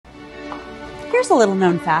Here's a little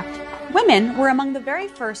known fact. Women were among the very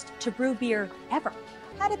first to brew beer ever.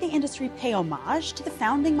 How did the industry pay homage to the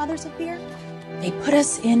founding mothers of beer? They put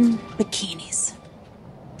us in bikinis.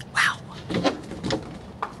 Wow.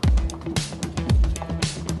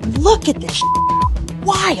 Look at this shit.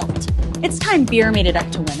 Wild. It's time beer made it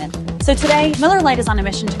up to women. So today, Miller Lite is on a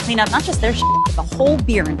mission to clean up not just their shit, but the whole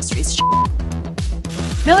beer industry's shit.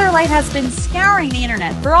 Miller Lite has been scouring the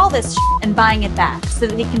internet for all this shit and buying it back so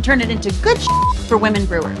that they can turn it into good shit for women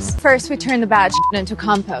brewers. First, we turn the bad shit into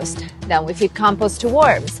compost. Then we feed compost to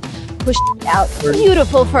worms. Push out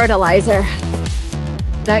beautiful fertilizer.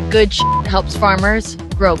 That good shit helps farmers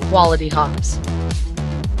grow quality hops,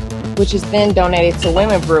 which is then donated to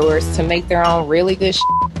women brewers to make their own really good shit.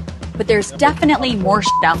 But there's definitely more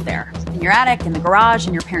shit out there. In your attic, in the garage,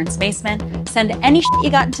 in your parents' basement. Send any shit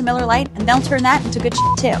you got into Miller Lite, and they'll turn that into good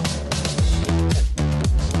shit too.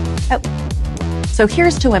 Oh. So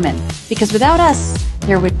here's to women, because without us,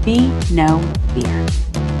 there would be no beer.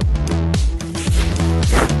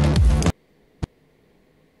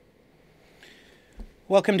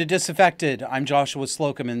 Welcome to Disaffected. I'm Joshua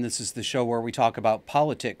Slocum, and this is the show where we talk about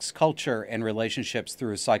politics, culture, and relationships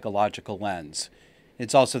through a psychological lens.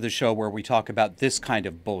 It's also the show where we talk about this kind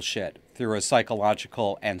of bullshit through a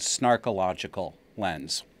psychological and snarkological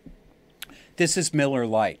lens. This is Miller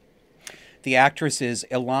Lite. The actress is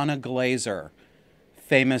Ilana Glazer,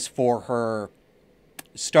 famous for her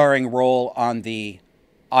starring role on the,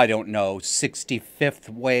 65th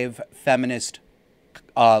wave feminist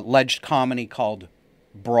alleged comedy called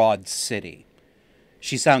Broad City.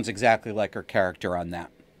 She sounds exactly like her character on that.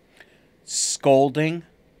 Scolding,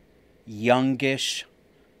 youngish,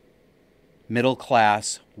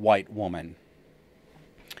 middle-class white woman.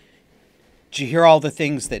 Did you hear all the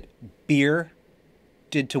things that beer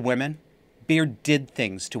did to women? Beer did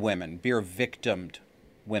things to women. Beer victimed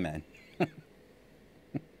women.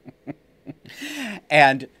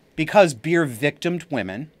 And because beer victimed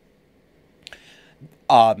women,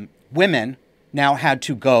 women now had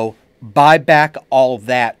to go buy back all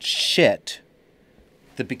that shit.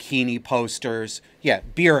 The bikini posters. Yeah,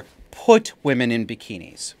 beer put women in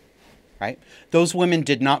bikinis. Right? Those women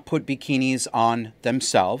did not put bikinis on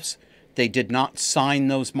themselves. They did not sign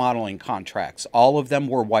those modeling contracts. All of them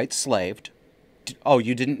were white slaved. Oh,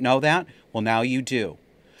 you didn't know that? Well, now you do.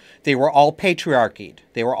 They were all patriarchied.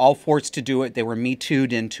 They were all forced to do it. They were Me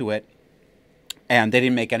Too'd into it. And they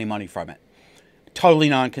didn't make any money from it. Totally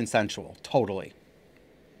non-consensual. Totally.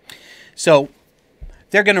 So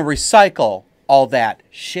they're going to recycle all that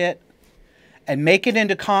shit and make it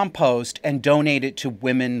into compost and donate it to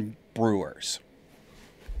women brewers.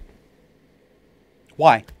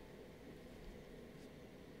 Why?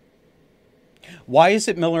 Why is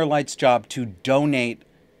it Miller Lite's job to donate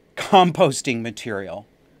composting material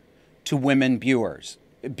to women brewers?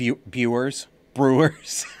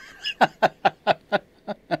 Brewers?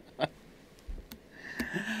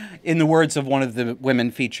 In the words of one of the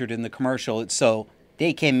women featured in the commercial, it's so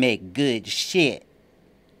they can make good shit.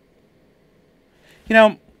 You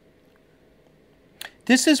know,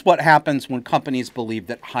 this is what happens when companies believe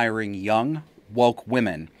that hiring young, woke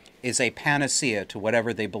women is a panacea to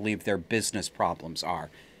whatever they believe their business problems are.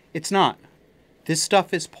 It's not. This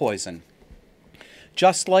stuff is poison.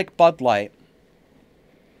 Just like Bud Light,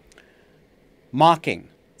 mocking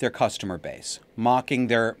their customer base, mocking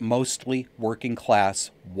their mostly working class,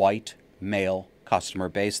 white, male customer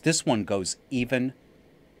base. This one goes even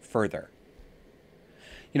further.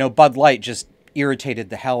 You know, Bud Light just irritated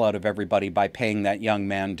the hell out of everybody by paying that young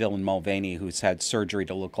man, Dylan Mulvaney, who's had surgery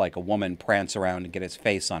to look like a woman, prance around and get his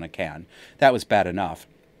face on a can. That was bad enough.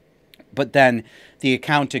 But then the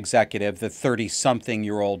account executive, the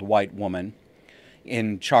 30-something-year-old white woman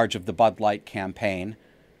in charge of the Bud Light campaign,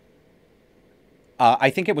 I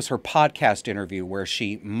think it was her podcast interview where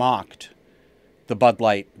she mocked the Bud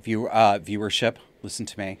Light viewership. Listen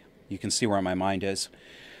to me. You can see where my mind is.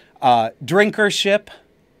 Drinkership,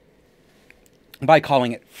 by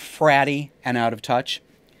calling it fratty and out of touch.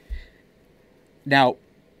 Now,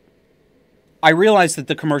 I realize that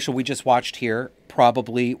the commercial we just watched here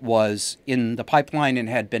probably was in the pipeline and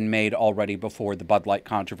had been made already before the Bud Light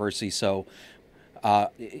controversy. So,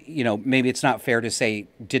 you know, maybe it's not fair to say,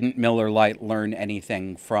 didn't Miller Lite learn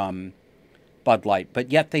anything from Bud Light?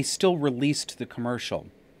 But yet they still released the commercial.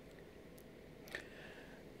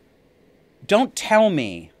 Don't tell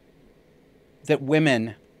me that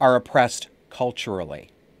women are oppressed culturally.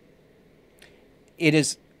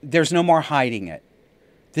 There's no more hiding it.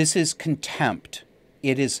 This is contempt.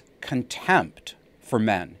 It is contempt for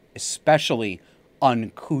men, especially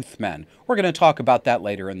uncouth men. We're going to talk about that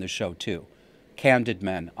later in the show too. Candid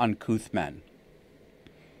men, uncouth men.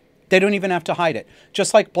 They don't even have to hide it.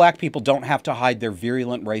 Just like black people don't have to hide their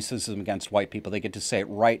virulent racism against white people. They get to say it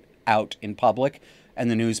right out in public, and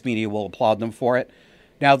the news media will applaud them for it.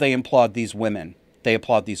 Now they applaud these women. They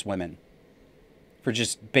applaud these women for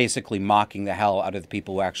just basically mocking the hell out of the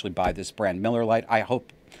people who actually buy this brand. Miller Lite, I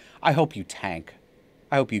hope you tank.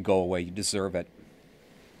 I hope you go away. You deserve it.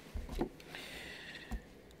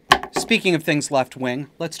 Speaking of things left-wing,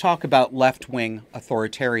 let's talk about left-wing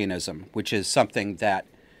authoritarianism, which is something that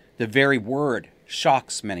the very word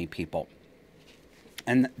shocks many people.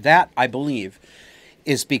 And that, I believe,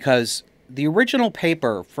 is because the original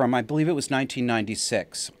paper from, I believe it was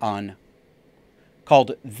 1996,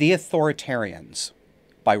 called The Authoritarians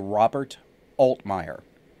by Robert Altmaier,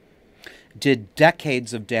 did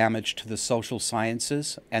decades of damage to the social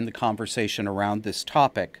sciences and the conversation around this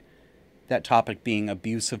topic, that topic being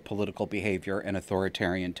abusive political behavior and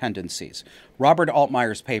authoritarian tendencies. Robert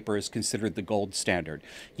Altmaier's paper is considered the gold standard.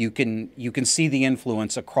 You can see the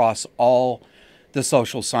influence across all the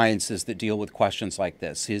social sciences that deal with questions like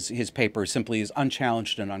this. His paper simply is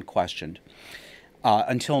unchallenged and unquestioned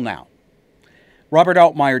until now. Robert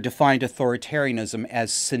Altmaier defined authoritarianism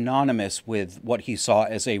as synonymous with what he saw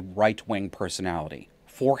as a right-wing personality.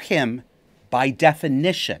 For him, by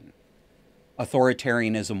definition,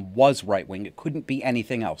 authoritarianism was right-wing. It couldn't be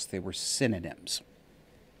anything else. They were synonyms.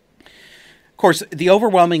 Of course, the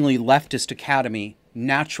overwhelmingly leftist academy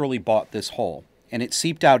naturally bought this whole, and it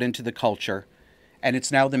seeped out into the culture, and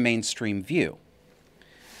it's now the mainstream view.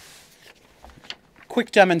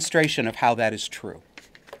 Quick demonstration of how that is true.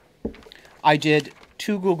 I did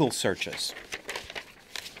 2 Google searches.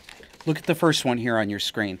 Look at the first one here on your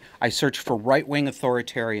screen. I searched for right-wing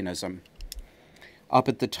authoritarianism. Up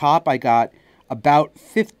at the top, I got about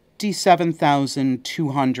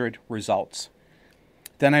 57,200 results.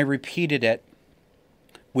 Then I repeated it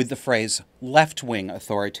with the phrase left-wing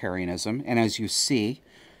authoritarianism, and as you see,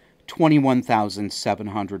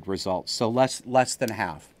 21,700 results. So less than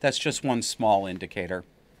half. That's just one small indicator.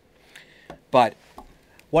 But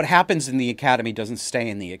what happens in the academy doesn't stay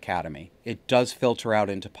in the academy. It does filter out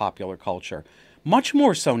into popular culture. Much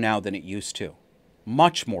more so now than it used to.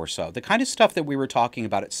 Much more so. The kind of stuff that we were talking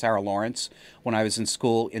about at Sarah Lawrence when I was in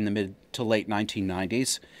school in the mid to late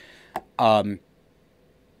 1990s.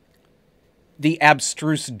 The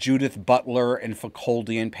abstruse Judith Butler and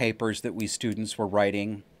Foucauldian papers that we students were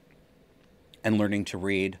writing and learning to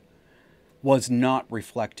read was not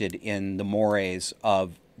reflected in the mores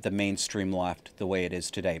of the mainstream left the way it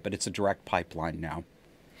is today, but it's a direct pipeline now.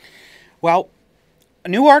 Well, a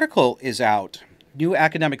new article is out, new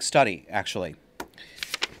academic study, actually,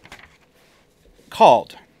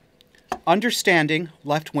 called Understanding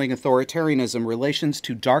Left-Wing Authoritarianism Relations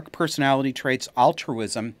to Dark Personality Traits,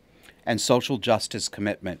 Altruism, and Social Justice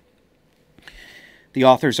Commitment. The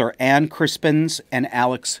authors are Ann Crispins and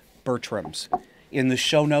Alex Bertrams. In the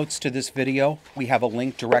show notes to this video, we have a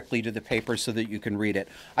link directly to the paper so that you can read it.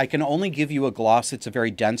 I can only give you a gloss. It's a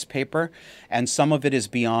very dense paper, and some of it is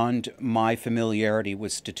beyond my familiarity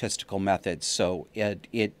with statistical methods. So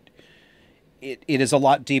it is a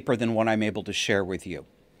lot deeper than what I'm able to share with you.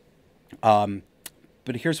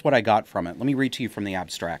 But here's what I got from it. Let me read to you from the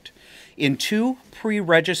abstract. In 2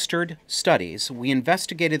 pre-registered studies, we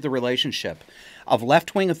investigated the relationship of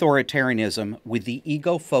left-wing authoritarianism with the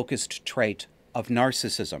ego-focused trait of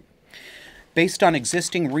narcissism. Based on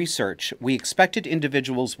existing research, we expected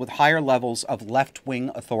individuals with higher levels of left-wing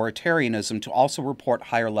authoritarianism to also report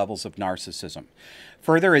higher levels of narcissism.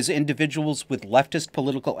 Further, as individuals with leftist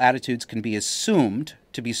political attitudes can be assumed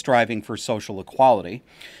to be striving for social equality,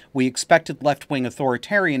 we expected left-wing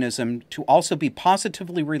authoritarianism to also be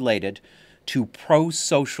positively related to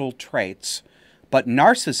pro-social traits, but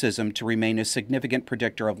narcissism to remain a significant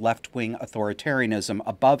predictor of left-wing authoritarianism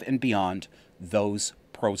above and beyond those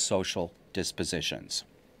pro-social dispositions.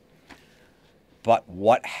 But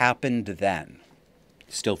what happened then?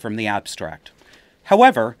 Still from the abstract.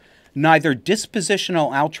 However, neither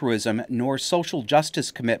dispositional altruism nor social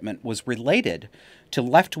justice commitment was related to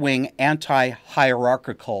left-wing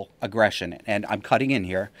anti-hierarchical aggression. And I'm cutting in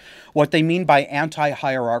here. What they mean by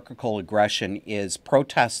anti-hierarchical aggression is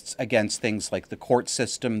protests against things like the court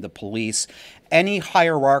system, the police, any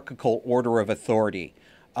hierarchical order of authority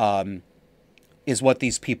is what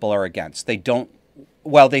these people are against. They don't,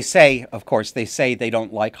 well, they say, of course, they say they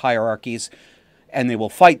don't like hierarchies, and they will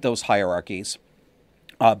fight those hierarchies.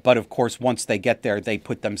 But of course, once they get there, they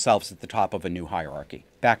put themselves at the top of a new hierarchy.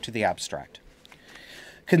 Back to the abstract.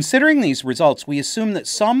 Considering these results, we assume that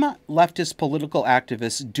some leftist political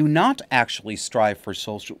activists do not actually strive for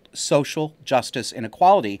social justice and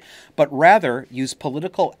equality, but rather use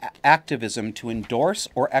political activism to endorse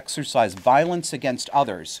or exercise violence against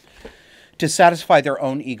others to satisfy their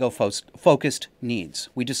own ego-focused needs.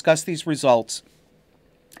 We discuss these results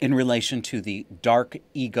in relation to the dark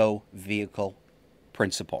ego vehicle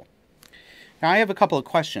principle. Now, I have a couple of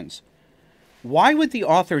questions. Why would the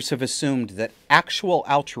authors have assumed that actual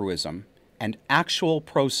altruism and actual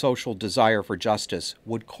pro-social desire for justice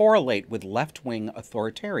would correlate with left-wing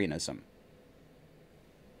authoritarianism?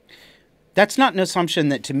 That's not an assumption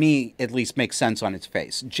that, to me, at least makes sense on its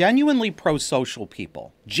face. Genuinely pro-social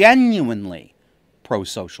people, not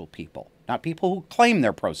people who claim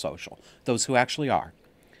they're pro-social, those who actually are,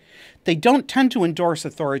 they don't tend to endorse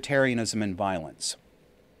authoritarianism and violence.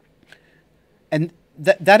 And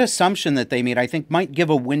that assumption that they made, I think, might give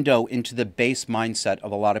a window into the base mindset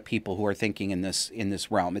of a lot of people who are thinking in this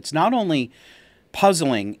realm. It's not only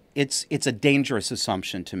puzzling, it's a dangerous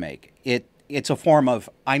assumption to make. It's a form of,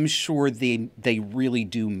 I'm sure they really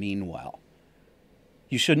do mean well.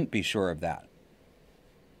 You shouldn't be sure of that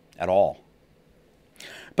at all.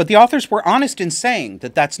 But the authors were honest in saying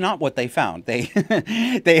that that's not what they found. They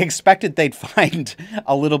expected they'd find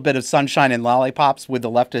a little bit of sunshine and lollipops with the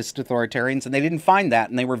leftist authoritarians, and they didn't find that,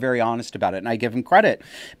 and they were very honest about it. And I give them credit,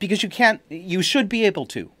 because you should be able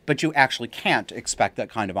to, but you actually can't expect that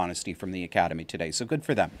kind of honesty from the academy today. So good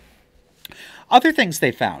for them. Other things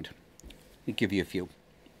they found. I'll give you a few.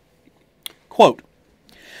 Quote,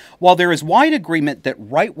 while there is wide agreement that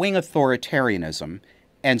right-wing authoritarianism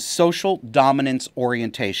and social dominance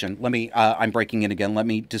orientation. I'm breaking in again. Let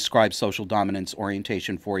me describe social dominance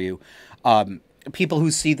orientation for you. People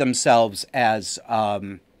who see themselves as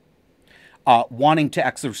wanting to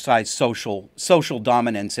exercise social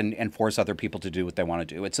dominance and force other people to do what they want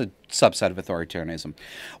to do. It's a subset of authoritarianism.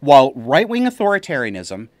 While right-wing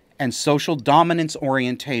authoritarianism and social dominance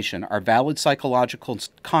orientation are valid psychological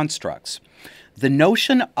constructs, the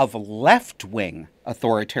notion of left-wing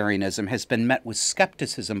authoritarianism has been met with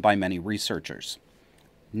skepticism by many researchers.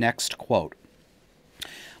 Next quote.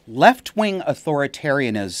 Left-wing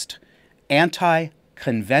authoritarianist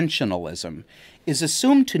anti-conventionalism is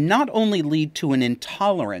assumed to not only lead to an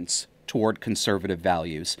intolerance toward conservative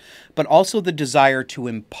values, but also the desire to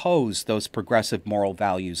impose those progressive moral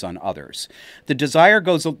values on others. The desire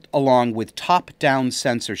goes along with top-down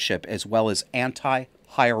censorship as well as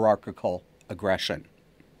anti-hierarchical aggression.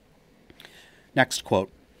 Next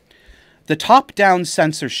quote. The top-down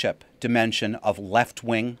censorship dimension of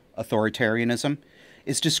left-wing authoritarianism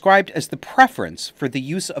is described as the preference for the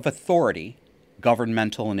use of authority,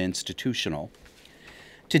 governmental and institutional,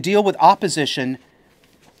 to deal with opposition,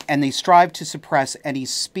 and they strive to suppress any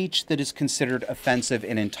speech that is considered offensive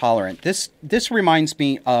and intolerant. This reminds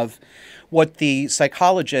me of what the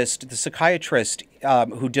psychiatrist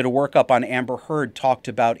who did a workup on Amber Heard talked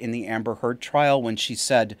about in the Amber Heard trial when she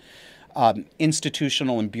said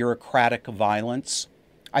institutional and bureaucratic violence.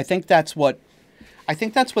 I think that's what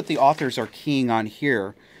the authors are keying on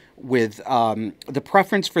here with the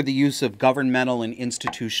preference for the use of governmental and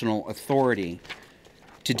institutional authority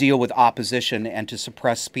to deal with opposition and to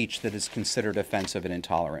suppress speech that is considered offensive and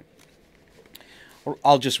intolerant.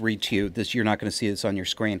 I'll just read to you this. You're not going to see this on your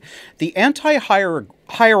screen. The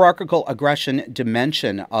anti-hierarchical aggression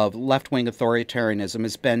dimension of left-wing authoritarianism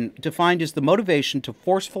has been defined as the motivation to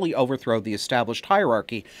forcefully overthrow the established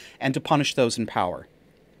hierarchy and to punish those in power.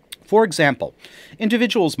 For example,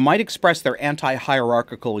 individuals might express their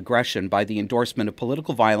anti-hierarchical aggression by the endorsement of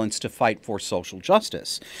political violence to fight for social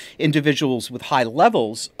justice. Individuals with high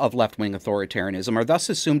levels of left-wing authoritarianism are thus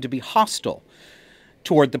assumed to be hostile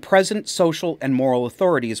toward the present social and moral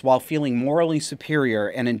authorities while feeling morally superior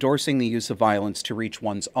and endorsing the use of violence to reach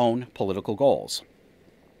one's own political goals.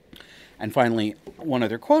 And finally, one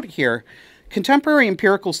other quote here. Contemporary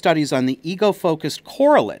empirical studies on the ego-focused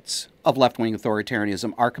correlates of left-wing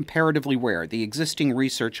authoritarianism are comparatively rare. The existing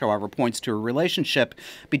research, however, points to a relationship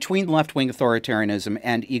between left-wing authoritarianism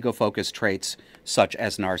and ego-focused traits such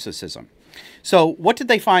as narcissism. So what did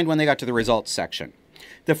they find when they got to the results section?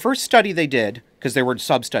 The first study they did, because there were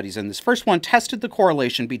sub-studies in this, first one tested the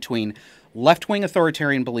correlation between left-wing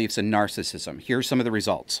authoritarian beliefs and narcissism. Here's some of the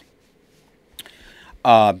results.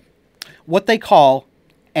 What they call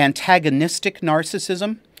antagonistic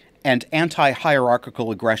narcissism and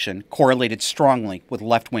anti-hierarchical aggression correlated strongly with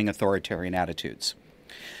left-wing authoritarian attitudes.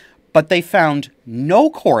 But they found no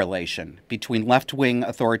correlation between left-wing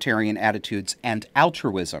authoritarian attitudes and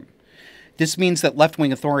altruism. This means that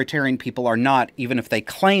left-wing authoritarian people are not, even if they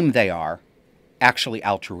claim they are, actually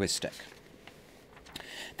altruistic.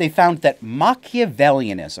 they found that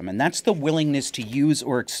Machiavellianism, and that's the willingness to use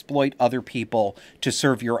or exploit other people to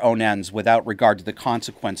serve your own ends without regard to the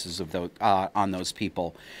consequences of those, on those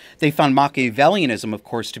people. They found Machiavellianism, of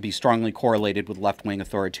course, to be strongly correlated with left-wing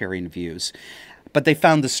authoritarian views. But they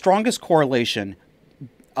found the strongest correlation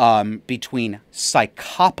between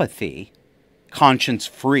psychopathy,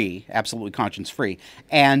 conscience-free, absolutely conscience-free,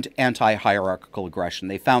 and anti-hierarchical aggression.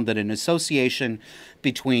 They found that an association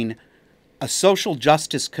between a social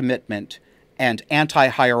justice commitment and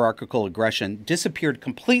anti-hierarchical aggression disappeared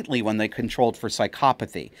completely when they controlled for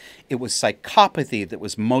psychopathy. It was psychopathy that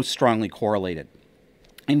was most strongly correlated.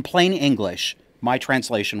 In plain English, my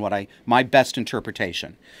translation, my best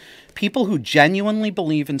interpretation, people who genuinely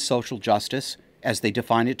believe in social justice, as they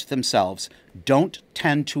define it to themselves, don't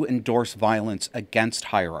tend to endorse violence against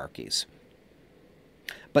hierarchies.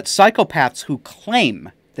 But psychopaths who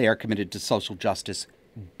claim they are committed to social justice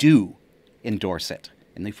do endorse it.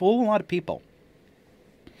 And they fool a lot of people.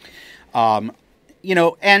 You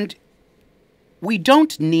know, and we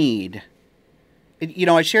don't need... You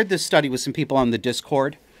know, I shared this study with some people on the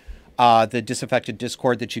Discord, the disaffected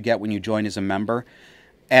Discord that you get when you join as a member.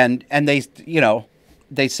 And they, you know,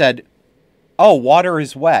 they said, oh, water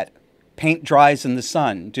is wet. Paint dries in the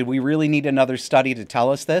sun. Do we really need another study to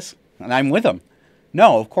tell us this? And I'm with them.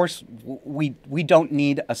 No, of course, we don't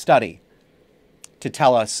need a study to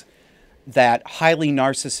tell us that highly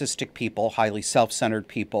narcissistic people, highly self-centered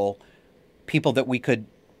people, people that we could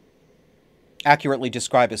accurately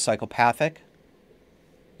describe as psychopathic,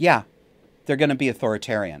 yeah, they're going to be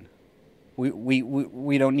authoritarian.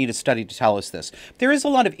 We don't need a study to tell us this. There is a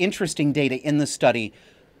lot of interesting data in the study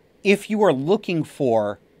if you are looking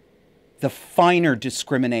for the finer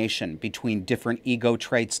discrimination between different ego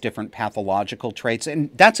traits, different pathological traits,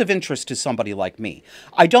 and that's of interest to somebody like me.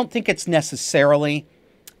 I don't think it's necessarily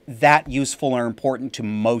that useful or important to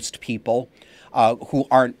most people who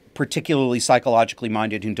aren't particularly psychologically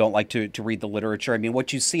minded, who don't like to read the literature. I mean,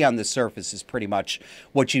 what you see on the surface is pretty much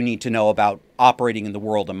what you need to know about operating in the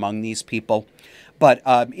world among these people. But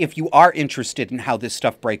if you are interested in how this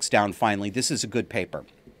stuff breaks down finally, this is a good paper.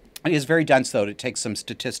 It is very dense, though. It takes some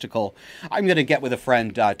statistical... I'm going to get with a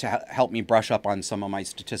friend to help me brush up on some of my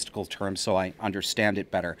statistical terms so I understand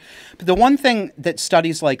it better. But the one thing that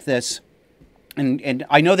studies like this... And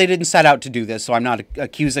I know they didn't set out to do this, so I'm not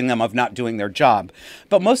accusing them of not doing their job.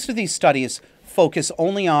 But most of these studies focus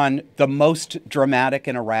only on the most dramatic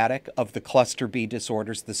and erratic of the cluster B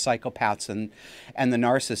disorders, the psychopaths and the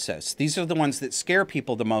narcissists. These are the ones that scare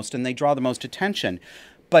people the most, and they draw the most attention.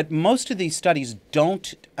 But most of these studies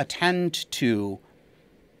don't attend to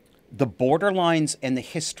the borderlines and the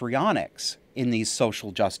histrionics in these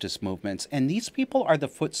social justice movements. And these people are the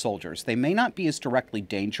foot soldiers. They may not be as directly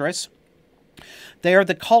dangerous. They are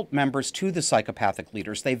the cult members to the psychopathic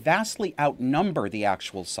leaders. They vastly outnumber the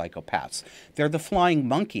actual psychopaths. They're the flying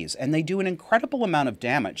monkeys, and they do an incredible amount of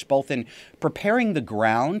damage, both in preparing the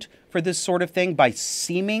ground for this sort of thing by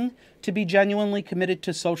seeming to be genuinely committed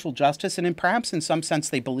to social justice, and perhaps in some sense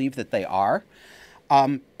they believe that they are.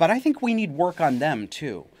 But I think we need work on them,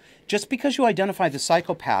 too. Just because you identify the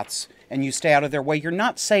psychopaths and you stay out of their way, you're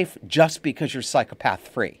not safe just because you're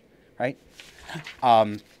psychopath-free, right?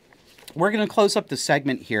 We're going to close up the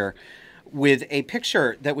segment here with a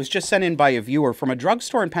picture that was just sent in by a viewer from a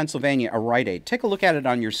drugstore in Pennsylvania, a Rite Aid. Take a look at it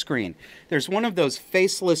on your screen. There's one of those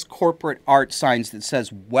faceless corporate art signs that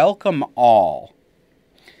says, "Welcome all."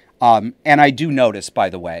 And I do notice, by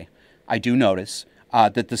the way,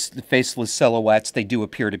 that the faceless silhouettes, they do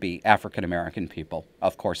appear to be African-American people,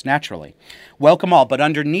 of course, naturally. Welcome all, but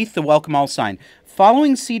underneath the welcome all sign,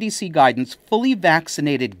 following CDC guidance, fully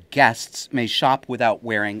vaccinated guests may shop without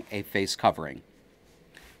wearing a face covering.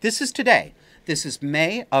 This is today. This is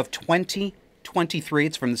May of 2023.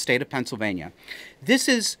 It's from the state of Pennsylvania. This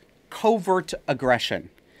is covert aggression.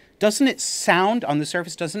 Doesn't it sound, on the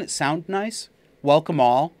surface, doesn't it sound nice? Welcome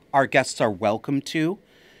all. Our guests are welcome to.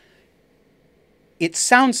 It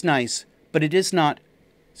sounds nice, but it is not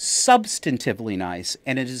substantively nice,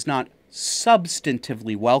 and it is not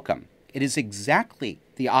substantively welcome. It is exactly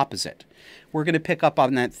the opposite. We're going to pick up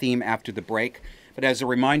on that theme after the break. But as a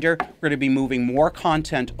reminder, we're going to be moving more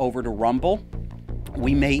content over to Rumble.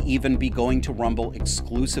 We may even be going to Rumble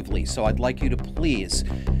exclusively. So I'd like you to please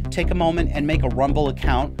take a moment and make a Rumble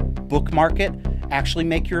account, bookmark it, actually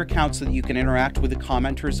make your account so that you can interact with the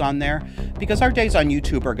commenters on there, because our days on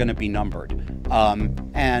YouTube are going to be numbered.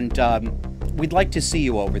 We'd like to see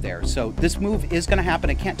you over there. So this move is going to happen.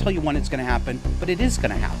 I can't tell you when it's going to happen, but it is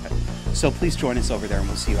going to happen. So please join us over there, and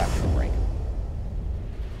we'll see you after the break.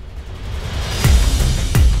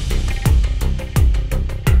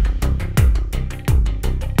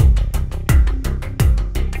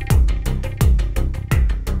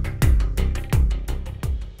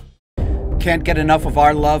 Can't get enough of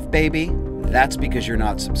our love, baby? That's because you're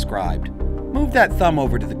not subscribed. Move that thumb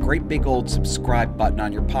over to the great big old subscribe button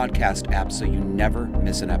on your podcast app so you never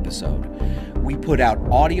miss an episode. We put out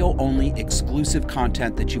audio-only exclusive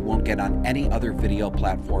content that you won't get on any other video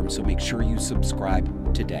platform, so make sure you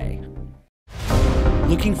subscribe today.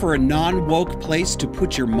 Looking for a non-woke place to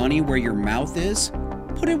put your money where your mouth is?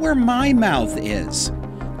 Put it where my mouth is.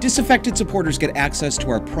 Disaffected supporters get access to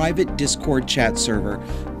our private Discord chat server,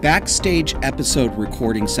 backstage episode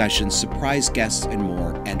recording sessions, surprise guests, and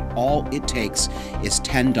more, and all it takes is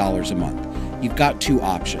 $10 a month. You've got two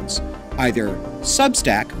options. Either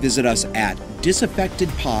Substack, visit us at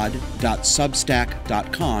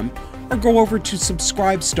disaffectedpod.substack.com, or go over to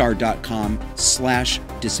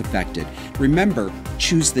subscribestar.com/disaffected. Remember,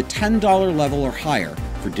 choose the $10 level or higher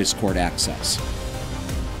for Discord access.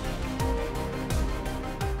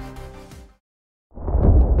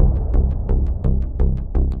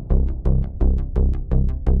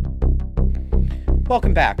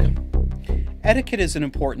 Welcome back. Etiquette is an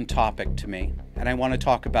important topic to me, and I want to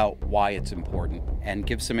talk about why it's important and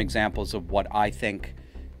give some examples of what I think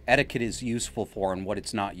etiquette is useful for and what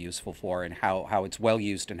it's not useful for, and how it's well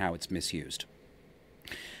used and how it's misused.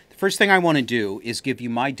 The first thing I want to do is give you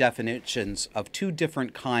my definitions of two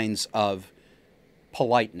different kinds of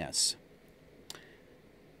politeness.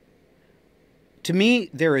 To me,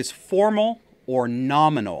 there is formal or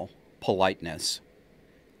nominal politeness,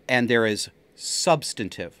 and there is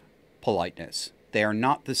substantive politeness. They are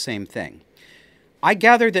not the same thing. I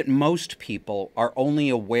gather that most people are only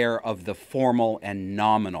aware of the formal and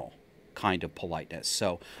nominal kind of politeness.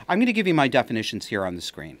 So I'm going to give you my definitions here on the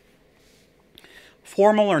screen.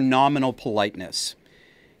 Formal or nominal politeness.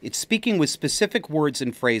 It's speaking with specific words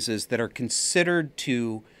and phrases that are considered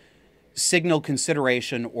to signal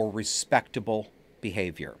consideration or respectable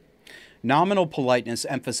behavior. Nominal politeness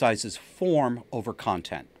emphasizes form over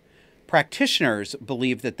content. Practitioners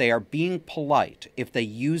believe that they are being polite if they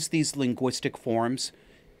use these linguistic forms,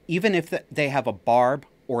 even if they have a barb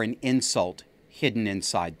or an insult hidden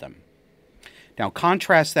inside them. Now,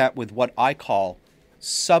 contrast that with what I call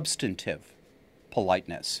substantive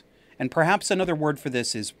politeness. And perhaps another word for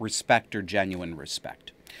this is respect or genuine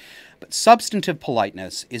respect. But substantive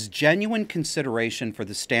politeness is genuine consideration for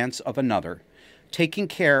the stance of another, taking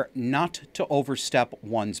care not to overstep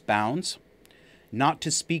one's bounds, not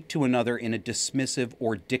to speak to another in a dismissive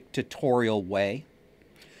or dictatorial way.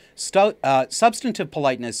 Substantive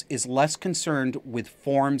politeness is less concerned with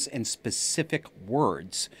forms and specific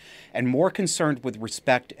words, and more concerned with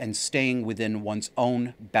respect and staying within one's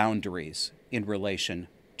own boundaries in relation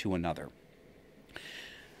to another.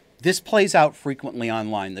 This plays out frequently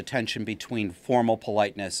online, the tension between formal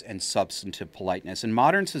politeness and substantive politeness. In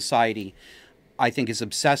modern society, I think, is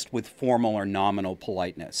obsessed with formal or nominal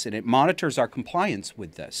politeness, and it monitors our compliance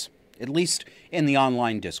with this, at least in the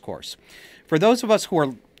online discourse. For those of us who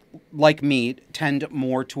are, like me, tend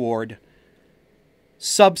more toward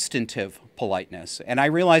substantive politeness, and I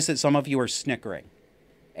realize that some of you are snickering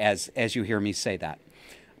as you hear me say that,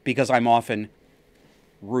 because I'm often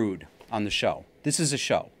rude on the show. This is a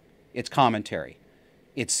show. It's commentary.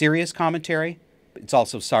 It's serious commentary, but it's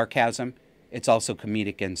also sarcasm. It's also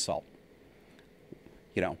comedic insult.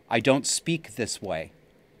 You know, I don't speak this way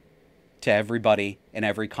to everybody in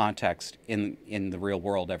every context in the real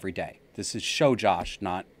world every day. This is show Josh,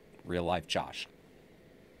 not real life Josh.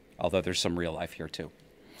 Although there's some real life here too.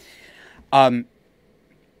 I'm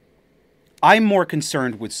more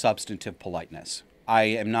concerned with substantive politeness. I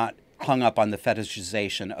am not hung up on the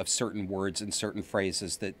fetishization of certain words and certain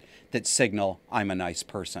phrases that signal I'm a nice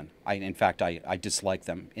person. In fact, I dislike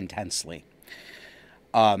them intensely.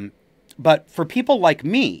 But for people like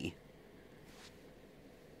me,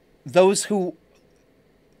 those who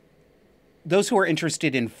are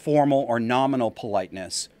interested in formal or nominal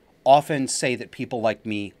politeness often say that people like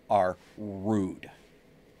me are rude.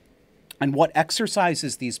 And what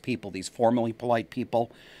exercises these people, these formally polite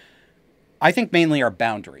people, I think mainly are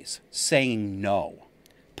boundaries, saying no,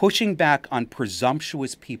 pushing back on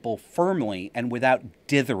presumptuous people firmly and without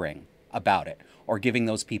dithering about it or giving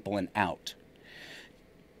those people an out.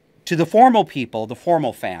 To the formal people, the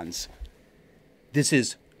formal fans, this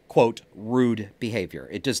is, quote, rude behavior.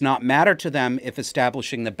 It does not matter to them if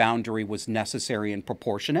establishing the boundary was necessary and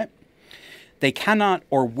proportionate. They cannot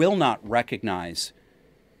or will not recognize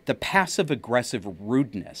the passive-aggressive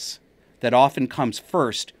rudeness that often comes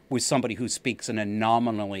first with somebody who speaks in a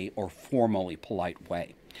nominally or formally polite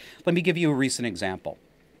way. Let me give you a recent example.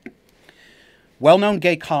 Well-known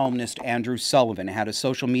gay columnist Andrew Sullivan had a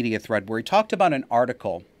social media thread where he talked about an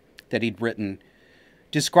article that he'd written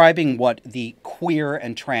describing what the queer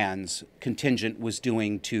and trans contingent was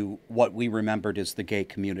doing to what we remembered as the gay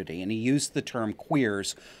community. And he used the term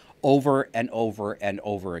queers over and over and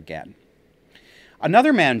over again.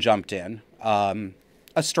 Another man jumped in, a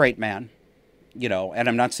straight man, you know, and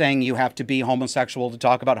I'm not saying you have to be homosexual to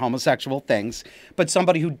talk about homosexual things, but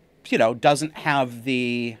somebody who, you know, doesn't have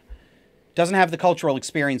the cultural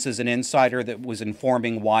experience as an insider that was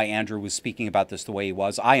informing why Andrew was speaking about this the way he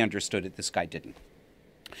was. I understood it. This guy didn't.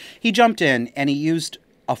 He jumped in and he used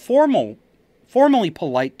a formally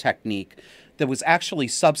polite technique that was actually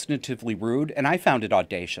substantively rude, and I found it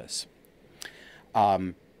audacious.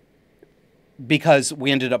 Because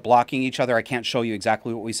we ended up blocking each other, I can't show you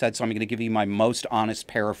exactly what we said, so I'm going to give you my most honest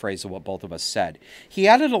paraphrase of what both of us said. He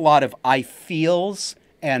added a lot of I feels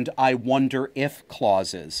and I wonder if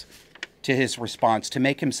clauses to his response to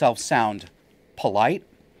make himself sound polite,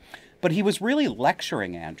 but he was really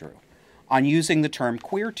lecturing Andrew on using the term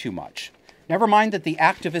queer too much. Never mind that the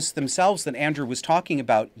activists themselves that Andrew was talking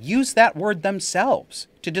about use that word themselves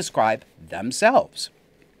to describe themselves.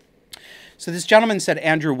 So this gentleman said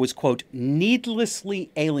Andrew was, quote, needlessly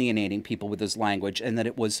alienating people with his language, and that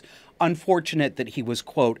it was unfortunate that he was,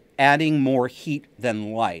 quote, adding more heat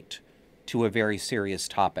than light to a very serious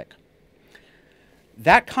topic.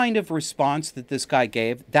 That kind of response that this guy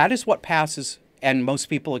gave, that is what passes and most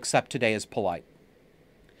people accept today as polite.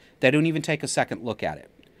 They don't even take a second look at it.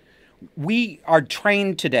 We are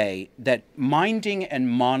trained today that minding and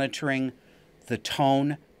monitoring the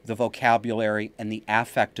tone, the vocabulary, and the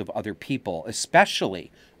affect of other people,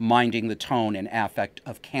 especially minding the tone and affect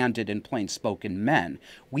of candid and plain-spoken men,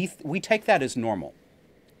 we take that as normal.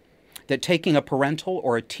 That taking a parental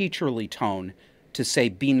or a teacherly tone to say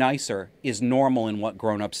be nicer is normal in what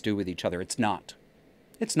grown-ups do with each other. It's not.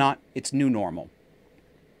 It's not. It's new normal.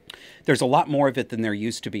 There's a lot more of it than there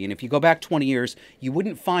used to be. And if you go back 20 years, you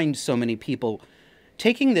wouldn't find so many people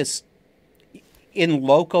taking this in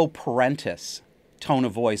loco parentis tone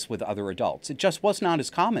of voice with other adults. It just was not as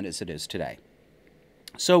common as it is today.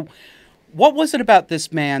 So what was it about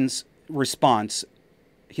this man's response,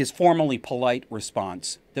 his formally polite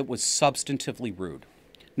response, that was substantively rude?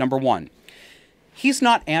 Number one, he's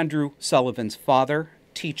not Andrew Sullivan's father,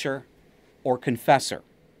 teacher, or confessor.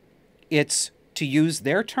 It's, to use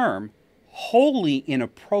their term, wholly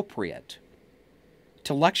inappropriate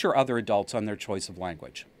to lecture other adults on their choice of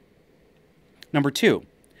language. Number two,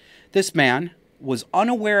 this man was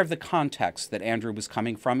unaware of the context that Andrew was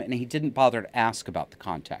coming from, and he didn't bother to ask about the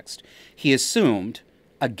context. He assumed,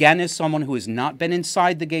 again, as someone who has not been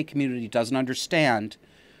inside the gay community, doesn't understand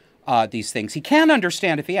these things. He can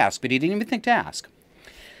understand if he asks, but he didn't even think to ask.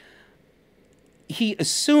 He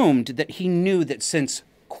assumed that he knew that since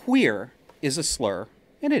queer is a slur,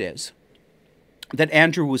 and it is, that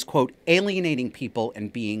Andrew was, quote, alienating people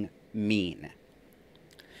and being mean.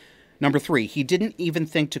 Number three, he didn't even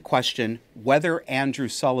think to question whether Andrew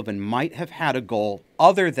Sullivan might have had a goal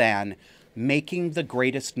other than making the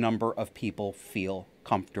greatest number of people feel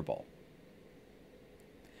comfortable.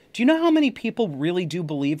 Do you know how many people really do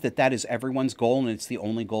believe that that is everyone's goal and it's the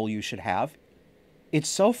only goal you should have? It's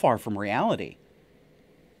so far from reality.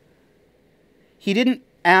 He didn't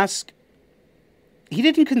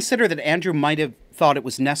consider that Andrew might have thought it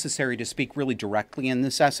was necessary to speak really directly in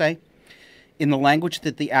this essay, in the language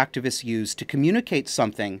that the activists used to communicate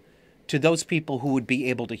something to those people who would be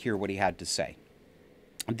able to hear what he had to say.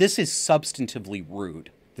 This is substantively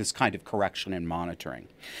rude, this kind of correction and monitoring.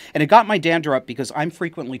 And it got my dander up because I'm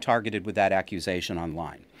frequently targeted with that accusation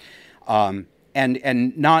online,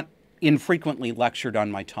 and not infrequently lectured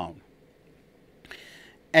on my tone.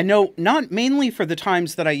 And no, not mainly for the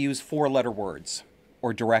times that I use four-letter words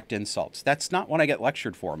or direct insults. That's not what I get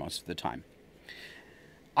lectured for most of the time.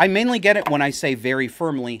 I mainly get it when I say very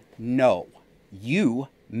firmly, no, you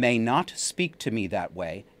may not speak to me that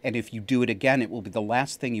way, and if you do it again, it will be the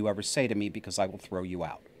last thing you ever say to me because I will throw you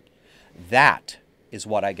out. That is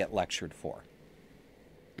what I get lectured for.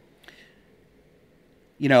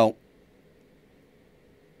 You know,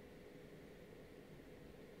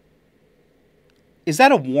 is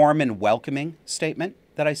that a warm and welcoming statement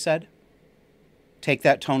that I said? Take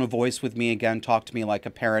that tone of voice with me again, talk to me like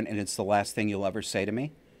a parent, and it's the last thing you'll ever say to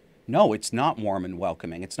me? No, it's not warm and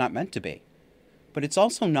welcoming. It's not meant to be. But it's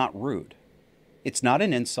also not rude. It's not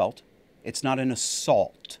an insult. It's not an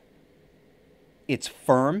assault. It's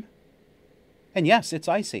firm. And yes, it's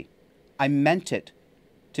icy. I meant it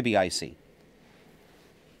to be icy.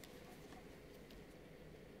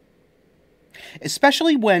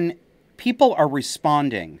 Especially when people are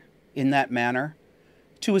responding in that manner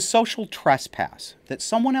to a social trespass that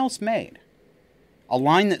someone else made. A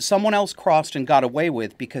line that someone else crossed and got away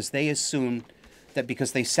with because they assumed that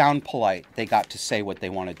because they sound polite, they got to say what they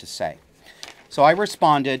wanted to say. So I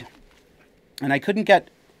responded, and I couldn't get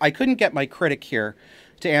my critic here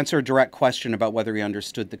to answer a direct question about whether he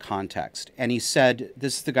understood the context. And he said,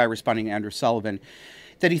 this is the guy responding to Andrew Sullivan,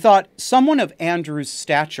 that he thought someone of Andrew's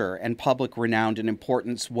stature and public renown and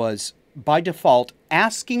importance was, by default,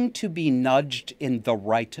 asking to be nudged in the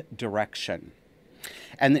right direction,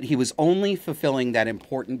 and that he was only fulfilling that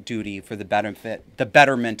important duty for the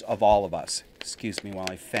betterment of all of us. Excuse me while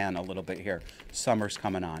I fan a little bit here. Summer's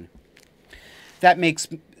coming on. That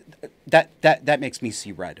makes me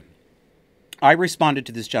see red. I responded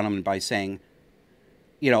to this gentleman by saying,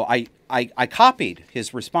 I copied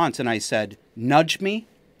his response and I said, nudge me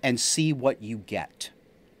and see what you get.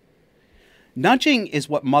 Nudging is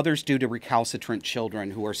what mothers do to recalcitrant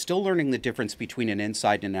children who are still learning the difference between an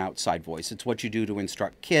inside and an outside voice. It's what you do to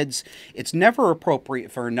instruct kids. It's never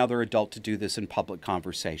appropriate for another adult to do this in public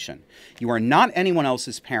conversation. You are not anyone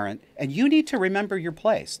else's parent, and you need to remember your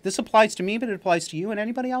place. This applies to me, but it applies to you and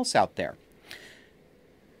anybody else out there.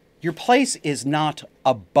 Your place is not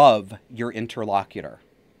above your interlocutor.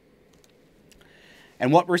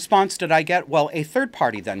 And what response did I get? Well, a third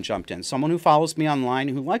party then jumped in, someone who follows me online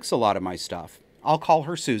who likes a lot of my stuff. I'll call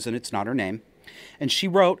her Susan, it's not her name. And she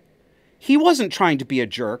wrote, he wasn't trying to be a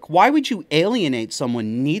jerk. Why would you alienate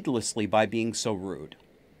someone needlessly by being so rude?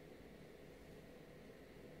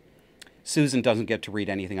 Susan doesn't get to read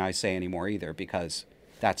anything I say anymore either, because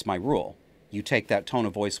that's my rule. You take that tone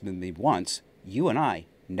of voice with me once, you and I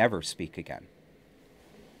never speak again.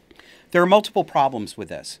 There are multiple problems with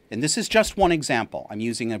this, and this is just one example. I'm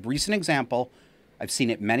using a recent example. I've seen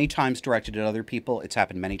it many times directed at other people. It's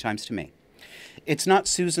happened many times to me. It's not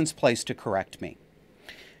Susan's place to correct me.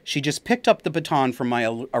 She just picked up the baton from my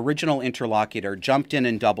original interlocutor, jumped in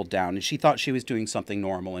and doubled down, and she thought she was doing something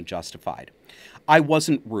normal and justified. I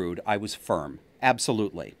wasn't rude. I was firm.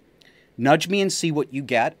 Absolutely. Nudge me and see what you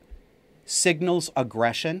get signals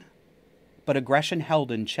aggression, but aggression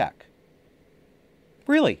held in check.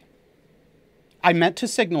 Really. I meant to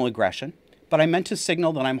signal aggression, but I meant to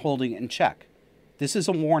signal that I'm holding it in check. This is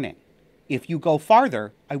a warning. If you go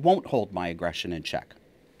farther, I won't hold my aggression in check.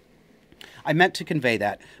 I meant to convey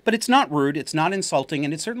that, but it's not rude, it's not insulting,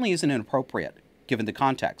 and it certainly isn't inappropriate, given the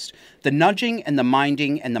context. The nudging and the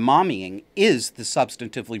minding and the mommying is the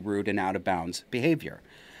substantively rude and out-of-bounds behavior.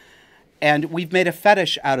 And we've made a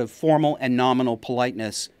fetish out of formal and nominal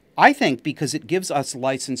politeness, I think, because it gives us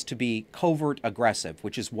license to be covert aggressive,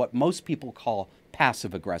 which is what most people call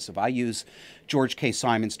passive aggressive. I use George K.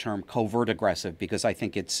 Simon's term covert aggressive because I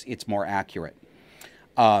think it's more accurate.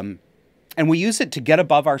 And we use it to get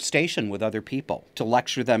above our station with other people, to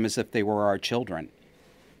lecture them as if they were our children.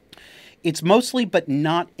 It's mostly, but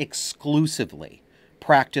not exclusively,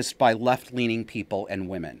 practiced by left-leaning people and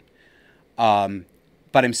women. But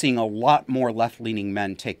I'm seeing a lot more left-leaning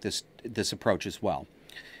men take this approach as well.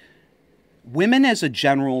 Women, as a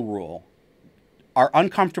general rule, are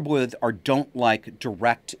uncomfortable with or don't like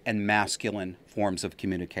direct and masculine forms of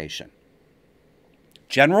communication.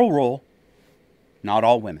 General rule, not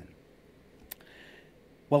all women.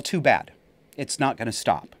 Well, too bad. It's not going to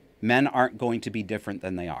stop. Men aren't going to be different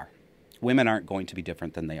than they are. Women aren't going to be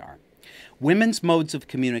different than they are. Women's modes of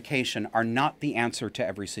communication are not the answer to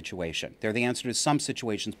every situation. They're the answer to some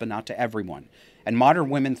situations, but not to everyone. And modern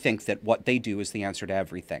women think that what they do is the answer to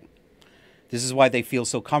everything. This is why they feel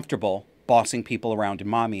so comfortable bossing people around and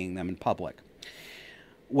mommying them in public.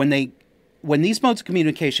 When these modes of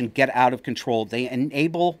communication get out of control, they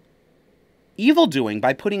enable evil doing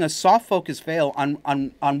by putting a soft focus veil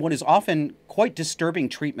on what is often quite disturbing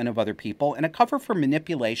treatment of other people and a cover for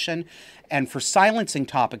manipulation and for silencing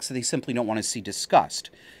topics that they simply don't want to see discussed.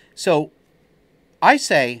 So I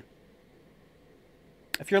say,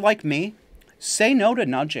 if you're like me, say no to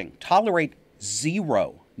nudging. Tolerate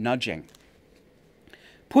zero nudging.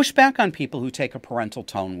 Push back on people who take a parental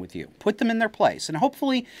tone with you. Put them in their place. And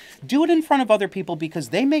hopefully do it in front of other people because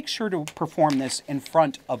they make sure to perform this in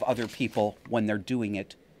front of other people when they're doing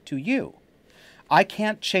it to you. I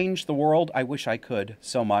can't change the world. I wish I could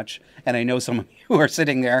so much. And I know some of you are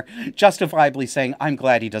sitting there justifiably saying, I'm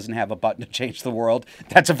glad he doesn't have a button to change the world.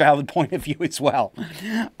 That's a valid point of view as well.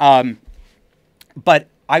 But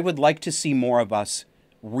I would like to see more of us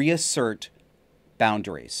reassert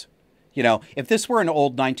boundaries. You know, if this were an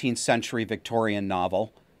old 19th century Victorian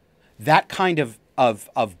novel, that kind of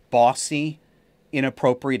bossy,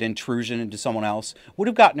 inappropriate intrusion into someone else would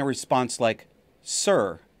have gotten a response like,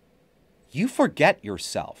 "Sir, you forget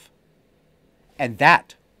yourself." And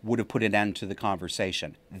that would have put an end to the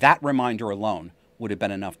conversation. That reminder alone would have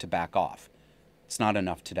been enough to back off. It's not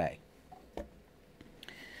enough today.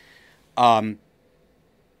 And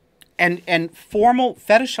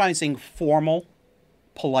fetishizing formal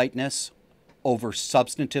politeness over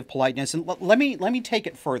substantive politeness. And let me take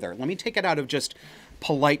it further. Let me take it out of just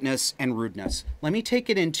politeness and rudeness. Let me take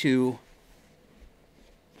it into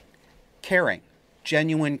caring,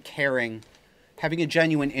 genuine caring, having a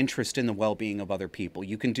genuine interest in the well-being of other people.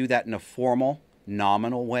 You can do that in a formal,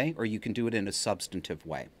 nominal way, or you can do it in a substantive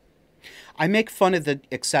way. I make fun of the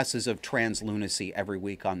excesses of trans lunacy every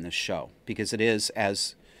week on this show because it is,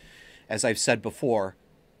 as I've said before,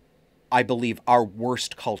 I believe our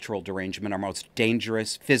worst cultural derangement, our most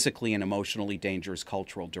dangerous, physically and emotionally dangerous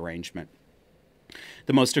cultural derangement.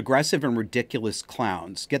 The most aggressive and ridiculous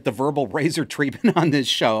clowns get the verbal razor treatment on this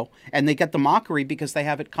show, and they get the mockery because they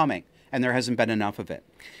have it coming, and there hasn't been enough of it.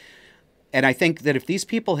 And I think that if these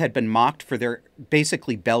people had been mocked for their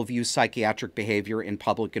basically Bellevue psychiatric behavior in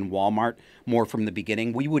public and Walmart more from the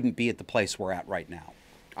beginning, we wouldn't be at the place we're at right now.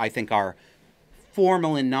 I think our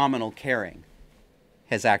formal and nominal caring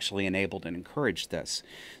has actually enabled and encouraged this.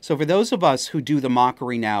 So for those of us who do the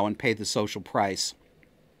mockery now and pay the social price,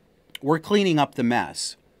 we're cleaning up the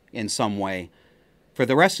mess in some way for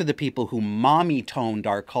the rest of the people who mommy-toned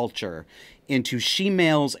our culture into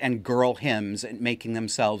she-males and girl hymns and making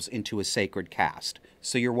themselves into a sacred caste.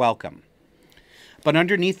 So you're welcome. But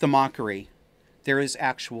underneath the mockery, there is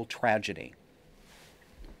actual tragedy.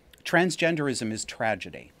 Transgenderism is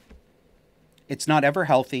tragedy. It's not ever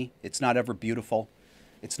healthy. It's not ever beautiful.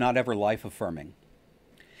 It's not ever life-affirming.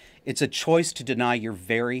 It's a choice to deny your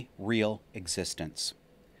very real existence,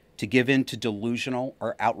 to give in to delusional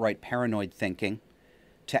or outright paranoid thinking,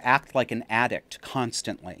 to act like an addict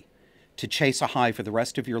constantly, to chase a high for the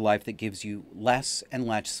rest of your life that gives you less and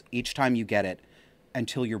less each time you get it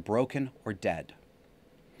until you're broken or dead.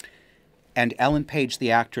 And Ellen Page,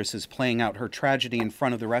 the actress, is playing out her tragedy in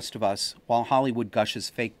front of the rest of us while Hollywood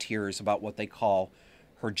gushes fake tears about what they call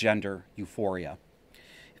her gender euphoria.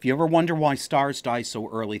 If you ever wonder why stars die so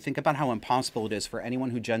early, think about how impossible it is for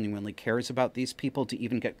anyone who genuinely cares about these people to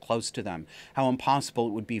even get close to them. How impossible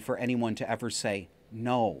it would be for anyone to ever say,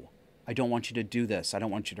 no, I don't want you to do this. I don't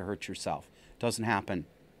want you to hurt yourself. It doesn't happen.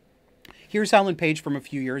 Here's Ellen Page from a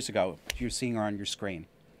few years ago. You're seeing her on your screen.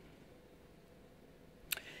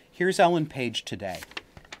 Here's Ellen Page today.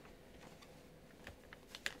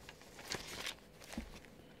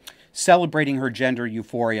 Celebrating her gender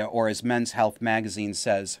euphoria, or as Men's Health magazine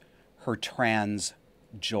says, her trans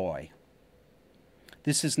joy.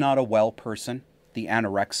 This is not a well person. The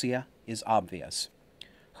anorexia is obvious.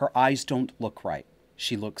 Her eyes don't look right.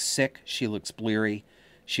 She looks sick, she looks bleary,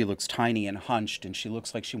 she looks tiny and hunched, and she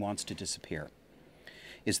looks like she wants to disappear.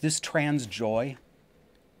 Is this trans joy?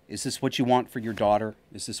 Is this what you want for your daughter?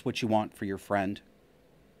 Is this what you want for your friend?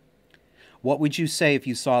 What would you say if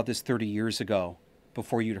you saw this 30 years ago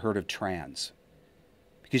before you'd heard of trans?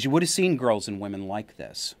 Because you would have seen girls and women like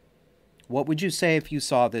this. What would you say if you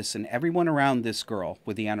saw this and everyone around this girl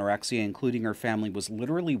with the anorexia, including her family, was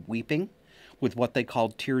literally weeping with what they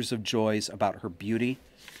called tears of joys about her beauty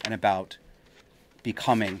and about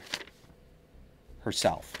becoming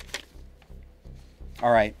herself?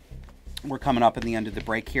 All right, we're coming up at the end of the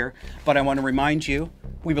break here, but I want to remind you,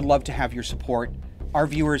 we would love to have your support. Our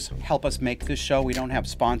viewers help us make this show. We don't have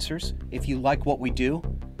sponsors. If you like what we do,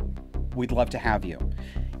 we'd love to have you.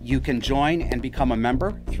 You can join and become a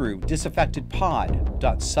member through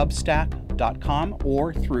disaffectedpod.substack.com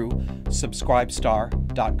or through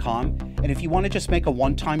subscribestar.com. And if you want to just make a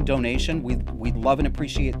one-time donation, we'd love and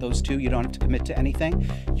appreciate those too. You don't have to commit to anything.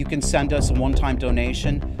 You can send us a one-time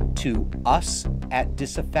donation to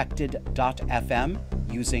us@disaffected.fm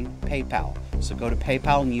using PayPal. So go to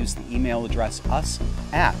PayPal and use the email address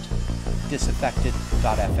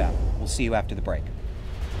us@disaffected.fm. We'll see you after the break.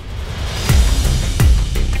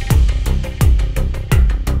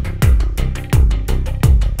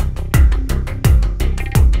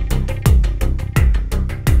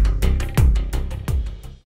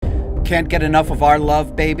 Can't get enough of our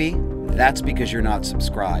love, baby? That's because you're not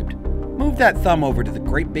subscribed. Move that thumb over to the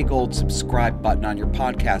great big old subscribe button on your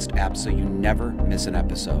podcast app so you never miss an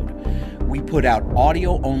episode. We put out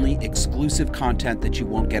audio-only exclusive content that you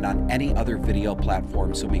won't get on any other video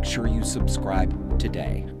platform, so make sure you subscribe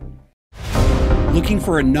today. Looking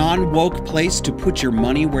for a non-woke place to put your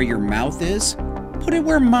money where your mouth is? Put it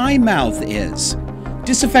where my mouth is.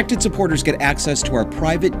 Disaffected supporters get access to our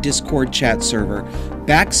private Discord chat server,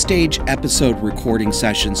 backstage episode recording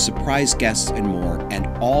sessions, surprise guests, and more, and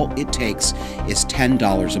all it takes is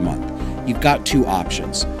 $10 a month. You've got two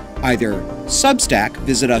options. Either Substack,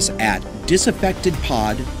 visit us at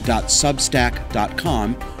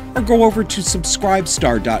disaffectedpod.substack.com, or go over to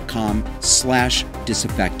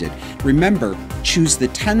subscribestar.com/disaffected. Remember, choose the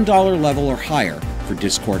 $10 level or higher for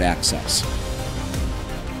Discord access.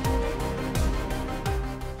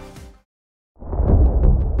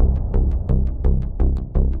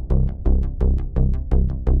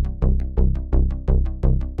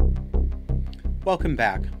 Welcome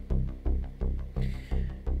back.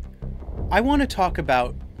 I want to talk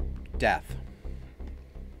about death.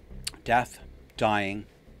 Death, dying,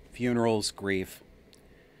 funerals, grief.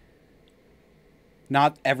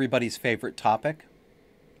 Not everybody's favorite topic,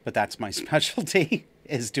 but that's my specialty,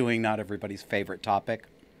 is doing not everybody's favorite topic.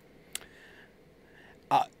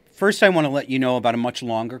 First, I want to let you know about a much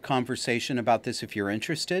longer conversation about this if you're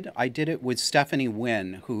interested. I did it with Stephanie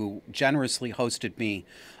Wynn, who generously hosted me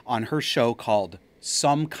on her show called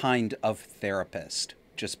Some Kind of Therapist.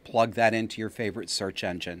 Just plug that into your favorite search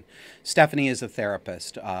engine. Stephanie is a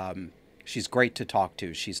therapist. She's great to talk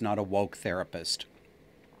to. She's not a woke therapist.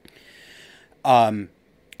 And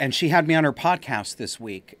she had me on her podcast this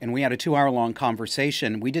week, and we had a 2-hour-long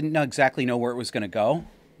conversation. We didn't exactly know where it was going to go,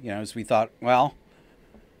 as we thought, well,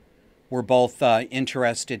 we're both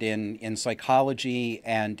interested in psychology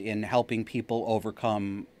and in helping people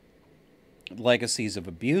overcome legacies of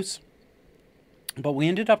abuse. But we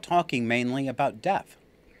ended up talking mainly about death.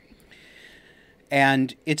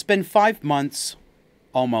 And it's been 5 months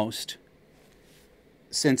almost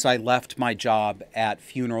since I left my job at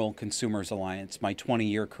Funeral Consumers Alliance, my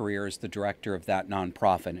 20-year career as the director of that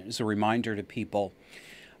nonprofit. As a reminder to people,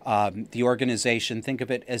 the organization, think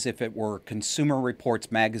of it as if it were Consumer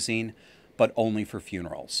Reports magazine, but only for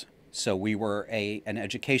funerals. So we were an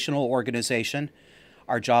educational organization.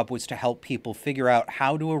 Our job was to help people figure out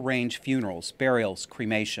how to arrange funerals, burials,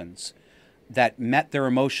 cremations that met their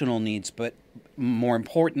emotional needs, but more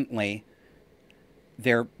importantly,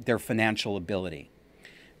 their financial ability.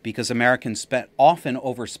 Because Americans often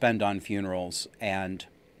overspend on funerals and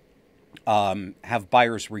have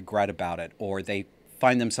buyer's regret about it, or they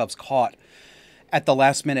find themselves caught at the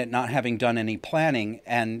last minute not having done any planning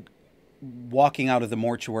and walking out of the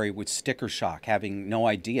mortuary with sticker shock, having no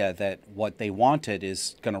idea that what they wanted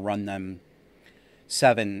is going to run them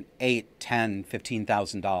 $7,000, $8,000, $10,000,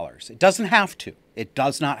 $15,000. It doesn't have to. It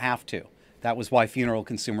does not have to. That was why Funeral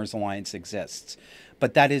Consumers Alliance exists.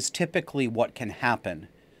 But that is typically what can happen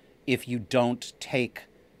if you don't take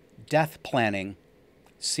death planning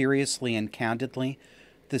seriously and candidly,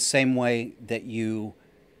 the same way that you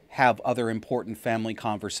have other important family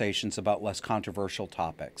conversations about less controversial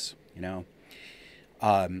topics. It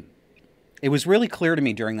was really clear to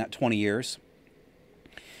me during that 20 years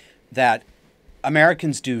that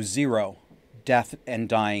Americans do zero death and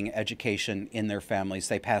dying education in their families.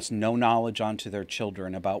 They pass no knowledge on to their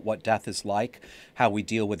children about what death is like, how we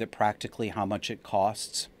deal with it practically, how much it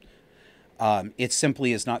costs. It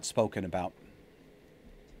simply is not spoken about.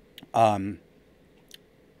 But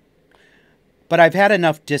I've had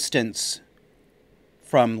enough distance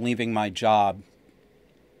from leaving my job.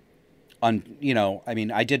 I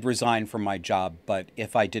did resign from my job, but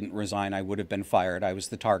if I didn't resign, I would have been fired. I was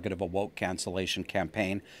the target of a woke cancellation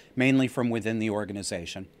campaign, mainly from within the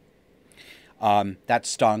organization. That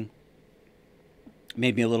stung.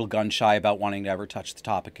 Made me a little gun shy about wanting to ever touch the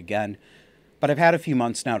topic again. But I've had a few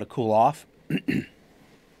months now to cool off.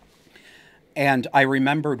 And I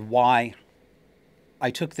remembered why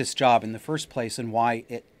I took this job in the first place and why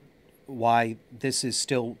this is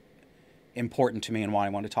still important to me and why I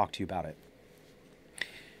want to talk to you about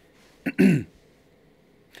it.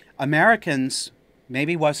 Americans,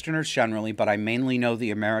 maybe Westerners generally, but I mainly know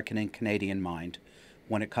the American and Canadian mind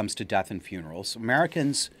when it comes to death and funerals.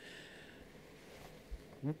 Americans,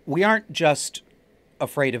 we aren't just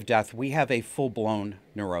afraid of death. We have a full-blown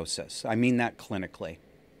neurosis. I mean that clinically.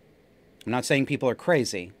 I'm not saying people are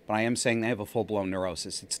crazy, but I am saying they have a full-blown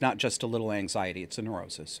neurosis. It's not just a little anxiety, it's a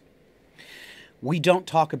neurosis. We don't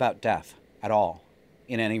talk about death at all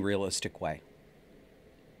in any realistic way.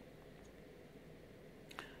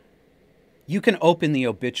 You can open the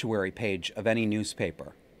obituary page of any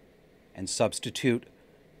newspaper and substitute...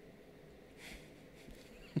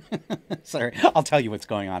 Sorry, I'll tell you what's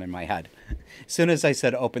going on in my head. As soon as I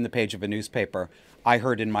said open the page of a newspaper, I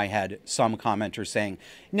heard in my head some commenter saying,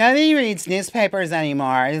 nobody reads newspapers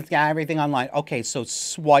anymore. It's got everything online. Okay, so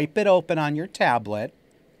swipe it open on your tablet.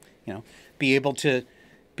 Be able to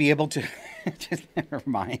just never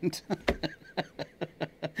mind.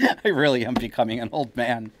 I really am becoming an old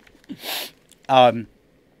man.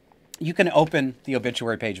 You can open the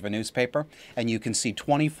obituary page of a newspaper and you can see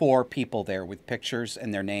 24 people there with pictures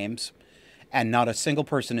and their names, and not a single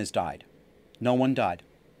person has died. No one died.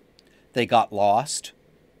 They got lost.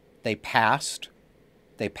 They passed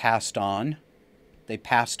on, they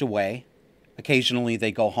passed away. Occasionally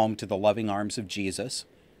they go home to the loving arms of Jesus,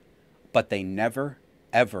 but they never,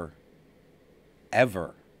 ever,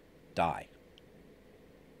 ever die.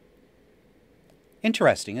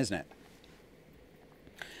 Interesting, isn't it?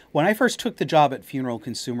 When I first took the job at Funeral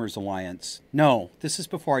Consumers Alliance, no, this is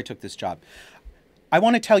before I took this job, I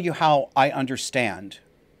want to tell you how I understand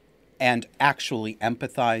and actually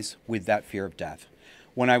empathize with that fear of death.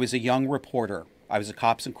 When I was a young reporter, I was a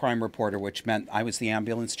cops and crime reporter, which meant I was the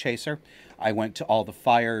ambulance chaser. I went to all the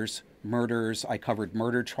fires, murders. I covered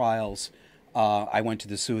murder trials. I went to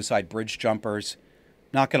the suicide bridge jumpers.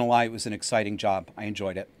 Not going to lie, it was an exciting job. I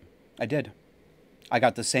enjoyed it. I did. I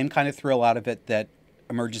got the same kind of thrill out of it that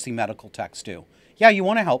emergency medical techs do. Yeah, you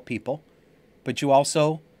want to help people, but you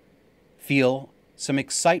also feel some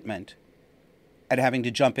excitement at having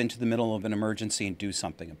to jump into the middle of an emergency and do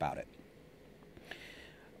something about it.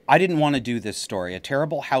 I didn't want to do this story. A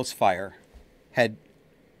terrible house fire had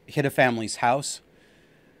hit a family's house,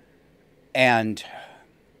 and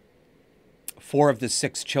 4 of the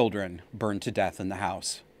 6 children burned to death in the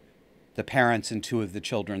house. The parents and 2 of the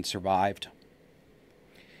children survived.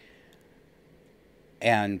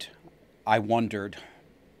 And I wondered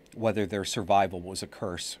whether their survival was a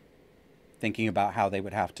curse, thinking about how they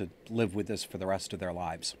would have to live with this for the rest of their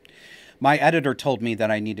lives. My editor told me that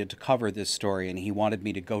I needed to cover this story, and he wanted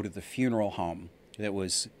me to go to the funeral home that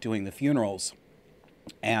was doing the funerals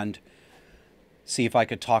and see if I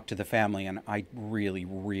could talk to the family. And I really,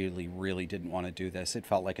 really, really didn't want to do this. It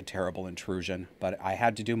felt like a terrible intrusion, but I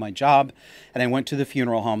had to do my job, and I went to the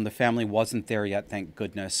funeral home. The family wasn't there yet, thank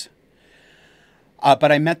goodness.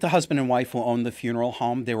 But I met the husband and wife who owned the funeral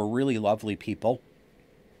home. They were really lovely people.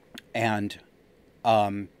 And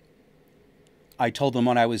I told them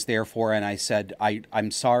what I was there for, and I said,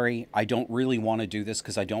 I'm sorry, I don't really want to do this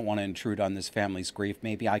because I don't want to intrude on this family's grief.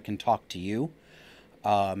 Maybe I can talk to you.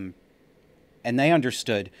 And they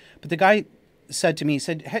understood. But the guy said to me, he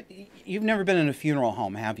said, hey, you've never been in a funeral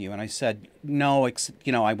home, have you? And I said, no,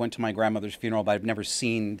 I went to my grandmother's funeral, but I've never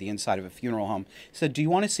seen the inside of a funeral home. He said, do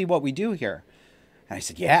you want to see what we do here? And I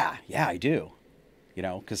said, yeah, I do.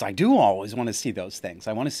 Because I do always want to see those things.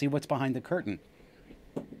 I want to see what's behind the curtain.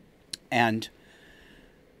 And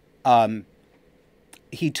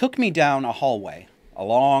he took me down a hallway, a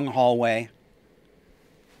long hallway,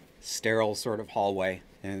 sterile sort of hallway,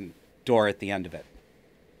 and door at the end of it.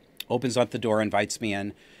 Opens up the door, invites me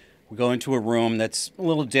in. We go into a room that's a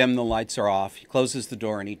little dim, the lights are off. He closes the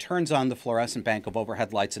door and he turns on the fluorescent bank of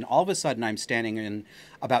overhead lights, and all of a sudden I'm standing in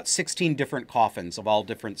about 16 different coffins of all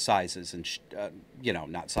different sizes and,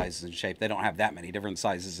 not sizes and shape. They don't have that many different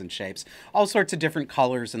sizes and shapes. All sorts of different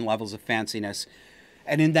colors and levels of fanciness.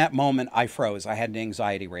 And in that moment, I froze. I had an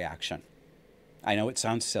anxiety reaction. I know it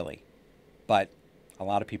sounds silly, but a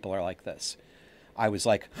lot of people are like this. I was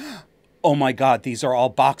like, oh my God, these are all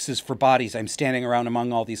boxes for bodies. I'm standing around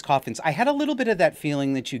among all these coffins. I had a little bit of that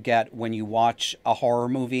feeling that you get when you watch a horror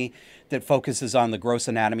movie that focuses on the gross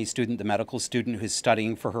anatomy student, the medical student who's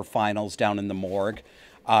studying for her finals down in the morgue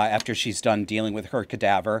after she's done dealing with her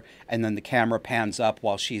cadaver. And then the camera pans up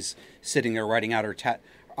while she's sitting there writing out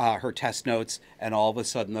her test notes, and all of a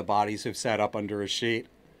sudden the bodies have sat up under a sheet.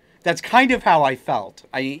 That's kind of how I felt.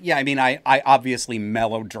 I obviously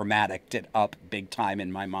melodramaticed it up big time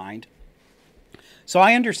in my mind. So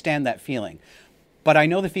I understand that feeling, but I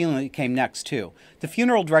know the feeling that came next too. The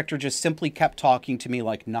funeral director just simply kept talking to me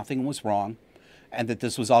like nothing was wrong and that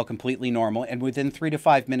this was all completely normal. And within 3 to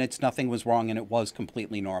 5 minutes, nothing was wrong and it was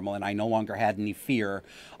completely normal. And I no longer had any fear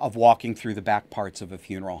of walking through the back parts of a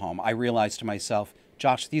funeral home. I realized to myself,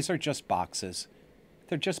 Josh, these are just boxes.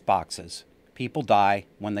 They're just boxes. People die.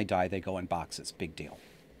 When they die, they go in boxes. Big deal.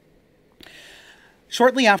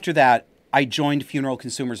 Shortly after that, I joined Funeral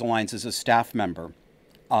Consumers Alliance as a staff member.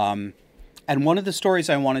 And one of the stories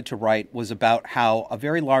I wanted to write was about how a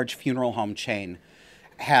very large funeral home chain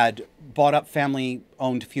had bought up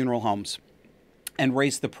family-owned funeral homes and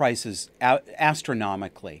raised the prices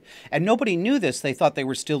astronomically. And nobody knew this. They thought they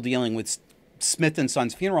were still dealing with Smith &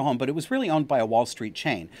 Sons Funeral Home, but it was really owned by a Wall Street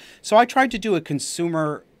chain. So I tried to do a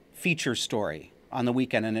consumer feature story on the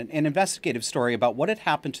weekend, and an investigative story about what had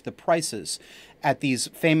happened to the prices at these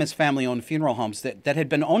famous family-owned funeral homes that had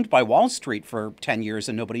been owned by Wall Street for 10 years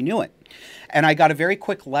and nobody knew it. And I got a very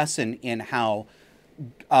quick lesson in how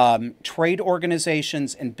trade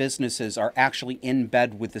organizations and businesses are actually in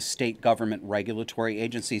bed with the state government regulatory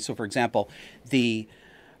agencies. So, for example, the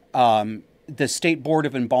the State Board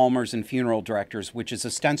of Embalmers and Funeral Directors, which is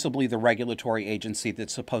ostensibly the regulatory agency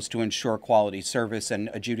that's supposed to ensure quality service and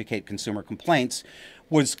adjudicate consumer complaints,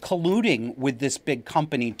 was colluding with this big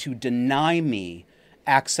company to deny me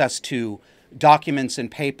access to documents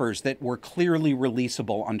and papers that were clearly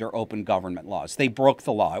releasable under open government laws. They broke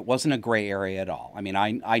the law. It wasn't a gray area at all. I mean,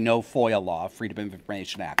 I know FOIA law, Freedom of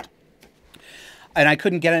Information Act. And I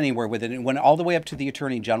couldn't get anywhere with it. It went all the way up to the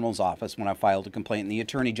Attorney General's office when I filed a complaint, and the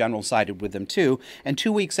Attorney General sided with them too. And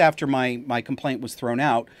 2 weeks after my complaint was thrown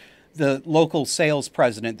out, the local sales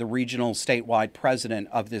president, the regional statewide president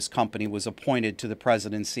of this company, was appointed to the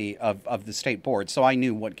presidency of the state board. So I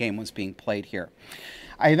knew what game was being played here.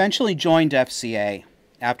 I eventually joined FCA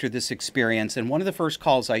after this experience, and one of the first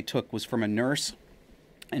calls I took was from a nurse,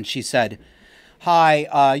 and she said,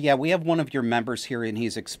 "Hi, yeah, we have one of your members here and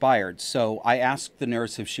he's expired." So I asked the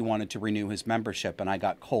nurse if she wanted to renew his membership, and I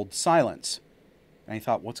got cold silence. And I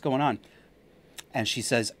thought, what's going on? And she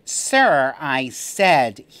says, "Sir, I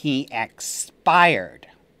said he expired."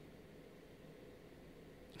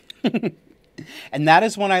 And that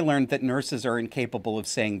is when I learned that nurses are incapable of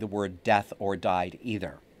saying the word death or died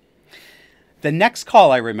either. The next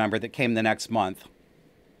call I remember that came the next month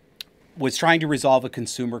was trying to resolve a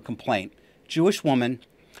consumer complaint. Jewish woman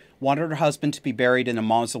wanted her husband to be buried in a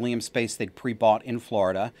mausoleum space they'd pre-bought in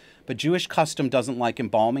Florida, but Jewish custom doesn't like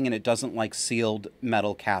embalming and it doesn't like sealed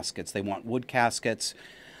metal caskets. They want wood caskets.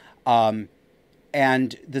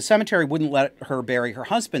 And the cemetery wouldn't let her bury her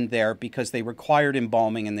husband there because they required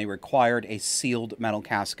embalming and they required a sealed metal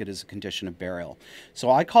casket as a condition of burial.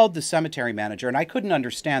 So I called the cemetery manager, and I couldn't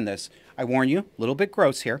understand this. I warn you, a little bit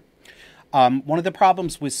gross here. One of the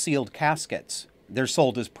problems with sealed caskets, they're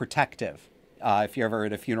sold as protective, if you're ever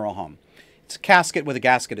at a funeral home. It's a casket with a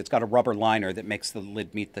gasket. It's got a rubber liner that makes the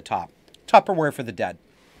lid meet the top. Tupperware for the dead.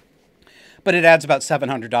 But it adds about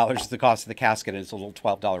 $700 to the cost of the casket, and it's a little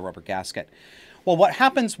 $12 rubber gasket. Well, what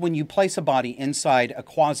happens when you place a body inside a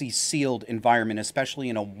quasi-sealed environment, especially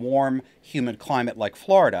in a warm, humid climate like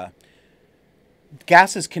Florida,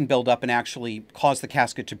 gases can build up and actually cause the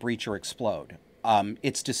casket to breach or explode.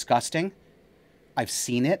 It's disgusting. I've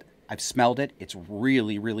seen it. I've smelled it. It's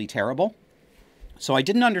really, really terrible. So I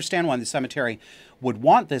didn't understand why the cemetery would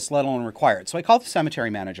want this, let alone require it. So I called the cemetery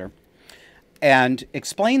manager and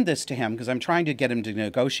explained this to him because I'm trying to get him to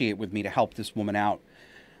negotiate with me to help this woman out.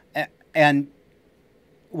 And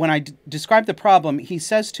when I described the problem, he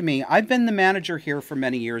says to me, "I've been the manager here for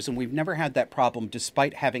many years, and we've never had that problem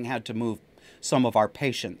despite having had to move some of our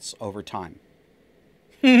patients over time."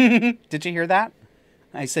 Did you hear that?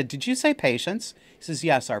 I said, "Did you say patients?" He says,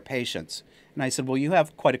 "Yes, our patients." And I said, "Well, you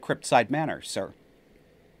have quite a crypt-side manner, sir."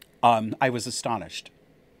 I was astonished.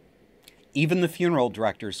 Even the funeral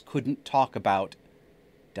directors couldn't talk about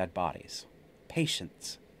dead bodies.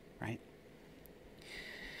 Patients, right?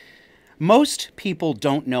 Most people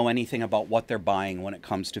don't know anything about what they're buying when it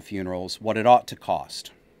comes to funerals, what it ought to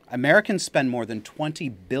cost. Americans spend more than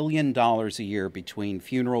 $20 billion a year between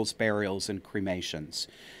funerals, burials, and cremations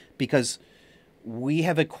because we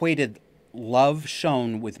have equated love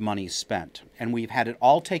shown with money spent, and we've had it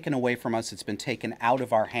all taken away from us. It's been taken out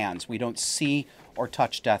of our hands. We don't see or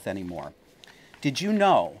touch death anymore. Did you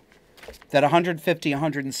know that 150,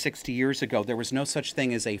 160 years ago, there was no such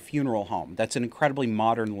thing as a funeral home? That's an incredibly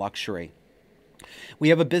modern luxury. We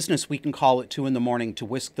have a business we can call at 2 in the morning to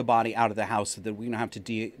whisk the body out of the house so that we don't have to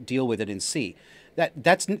deal with it in sea.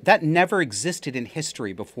 That never existed in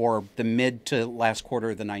history before the mid to last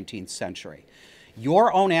quarter of the 19th century.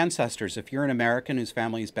 Your own ancestors, if you're an American whose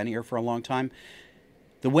family has been here for a long time,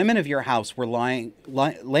 the women of your house were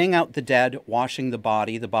laying out the dead, washing the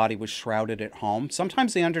body. The body was shrouded at home.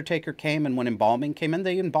 Sometimes the undertaker came, and when embalming came in,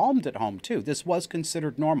 they embalmed at home too. This was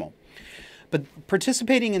considered normal. But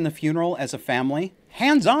participating in the funeral as a family,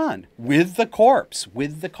 hands-on, with the corpse,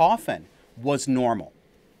 with the coffin, was normal.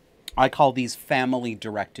 I call these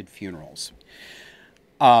family-directed funerals.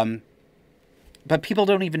 But people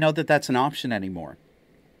don't even know that that's an option anymore.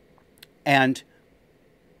 And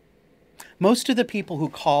most of the people who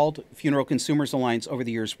called Funeral Consumers Alliance over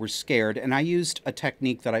the years were scared, and I used a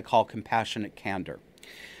technique that I call compassionate candor.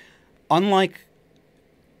 Unlike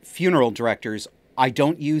funeral directors, I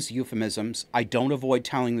don't use euphemisms. I don't avoid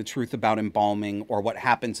telling the truth about embalming or what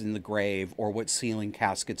happens in the grave or what sealing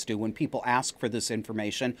caskets do. When people ask for this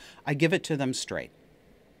information, I give it to them straight.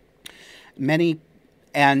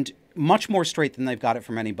 Much more straight than they've got it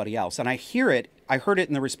from anybody else. And I heard it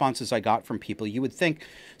in the responses I got from people. You would think,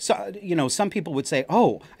 some people would say,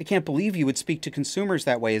 "Oh, I can't believe you would speak to consumers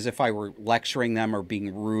that way," as if I were lecturing them or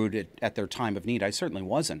being rude at their time of need. I certainly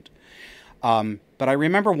wasn't. But I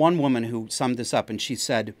remember one woman who summed this up, and she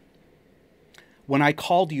said, When I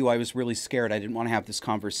called you, I was really scared. I didn't want to have this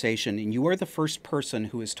conversation. And you are the first person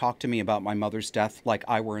who has talked to me about my mother's death like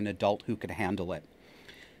I were an adult who could handle it.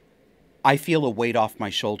 I feel a weight off my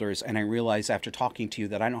shoulders, and I realize after talking to you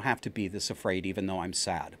that I don't have to be this afraid even though I'm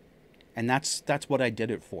sad. And that's what I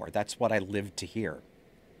did it for. That's what I lived to hear.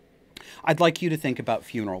 I'd like you to think about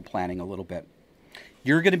funeral planning a little bit.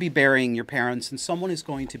 You're going to be burying your parents, and someone is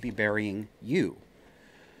going to be burying you.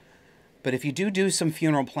 But if you do some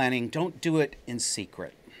funeral planning, don't do it in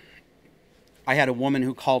secret. I had a woman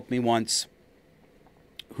who called me once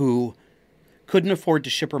who couldn't afford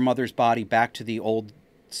to ship her mother's body back to the old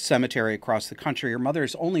cemetery across the country. Her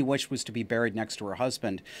mother's only wish was to be buried next to her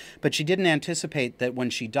husband, but she didn't anticipate that when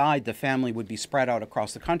she died, the family would be spread out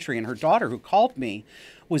across the country. And her daughter, who called me,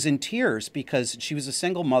 was in tears because she was a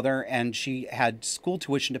single mother and she had school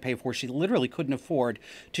tuition to pay for. She literally couldn't afford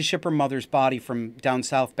to ship her mother's body from down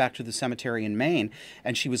south back to the cemetery in Maine,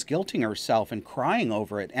 and she was guilting herself and crying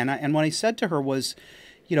over it. And what I said to her was,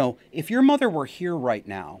 you know, if your mother were here right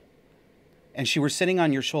now, and she were sitting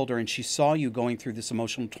on your shoulder and she saw you going through this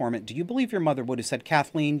emotional torment, do you believe your mother would have said,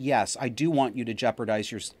 Kathleen, yes, I do want you to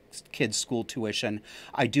jeopardize your kids' school tuition.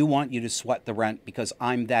 I do want you to sweat the rent because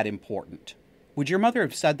I'm that important. Would your mother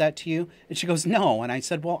have said that to you? And she goes, no. And I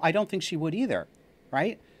said, well, I don't think she would either,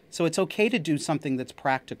 right? So it's okay to do something that's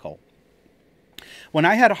practical. When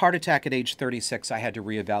I had a heart attack at age 36, I had to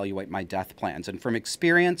reevaluate my death plans. And from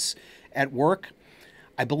experience at work,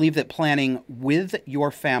 I believe that planning with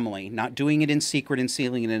your family, not doing it in secret and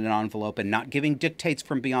sealing it in an envelope and not giving dictates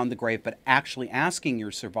from beyond the grave, but actually asking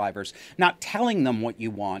your survivors, not telling them what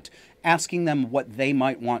you want, asking them what they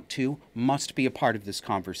might want to, must be a part of this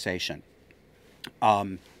conversation.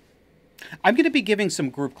 I'm going to be giving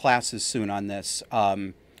some group classes soon on this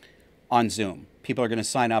on Zoom. People are going to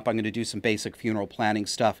sign up. I'm going to do some basic funeral planning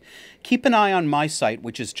stuff. Keep an eye on my site,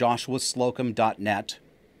 which is joshuaslocum.net.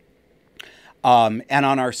 And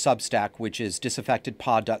on our Substack, which is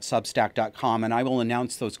disaffectedpod.substack.com, and I will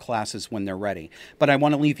announce those classes when they're ready. But I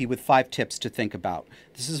want to leave you with 5 tips to think about.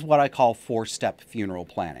 This is what I call 4-step funeral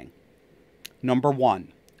planning. Number 1,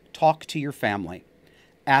 talk to your family.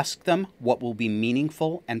 Ask them what will be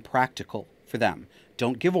meaningful and practical for them.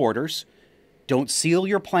 Don't give orders. Don't seal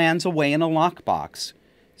your plans away in a lockbox.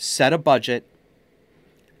 Set a budget.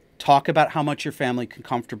 Talk about how much your family can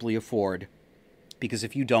comfortably afford, because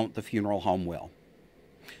if you don't, the funeral home will.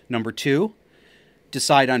 Number 2,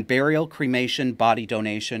 decide on burial, cremation, body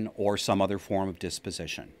donation, or some other form of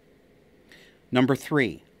disposition. Number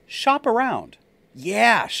 3, shop around.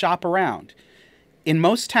 Yeah, shop around. In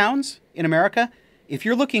most towns in America, if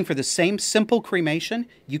you're looking for the same simple cremation,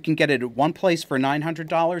 you can get it at one place for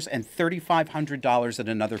 $900 and $3,500 at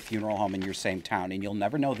another funeral home in your same town. And you'll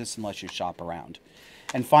never know this unless you shop around.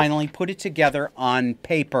 And finally, put it together on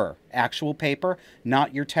paper, actual paper,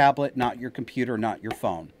 not your tablet, not your computer, not your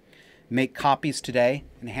phone. Make copies today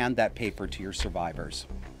and hand that paper to your survivors.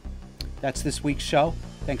 That's this week's show.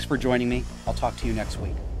 Thanks for joining me. I'll talk to you next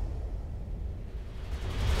week.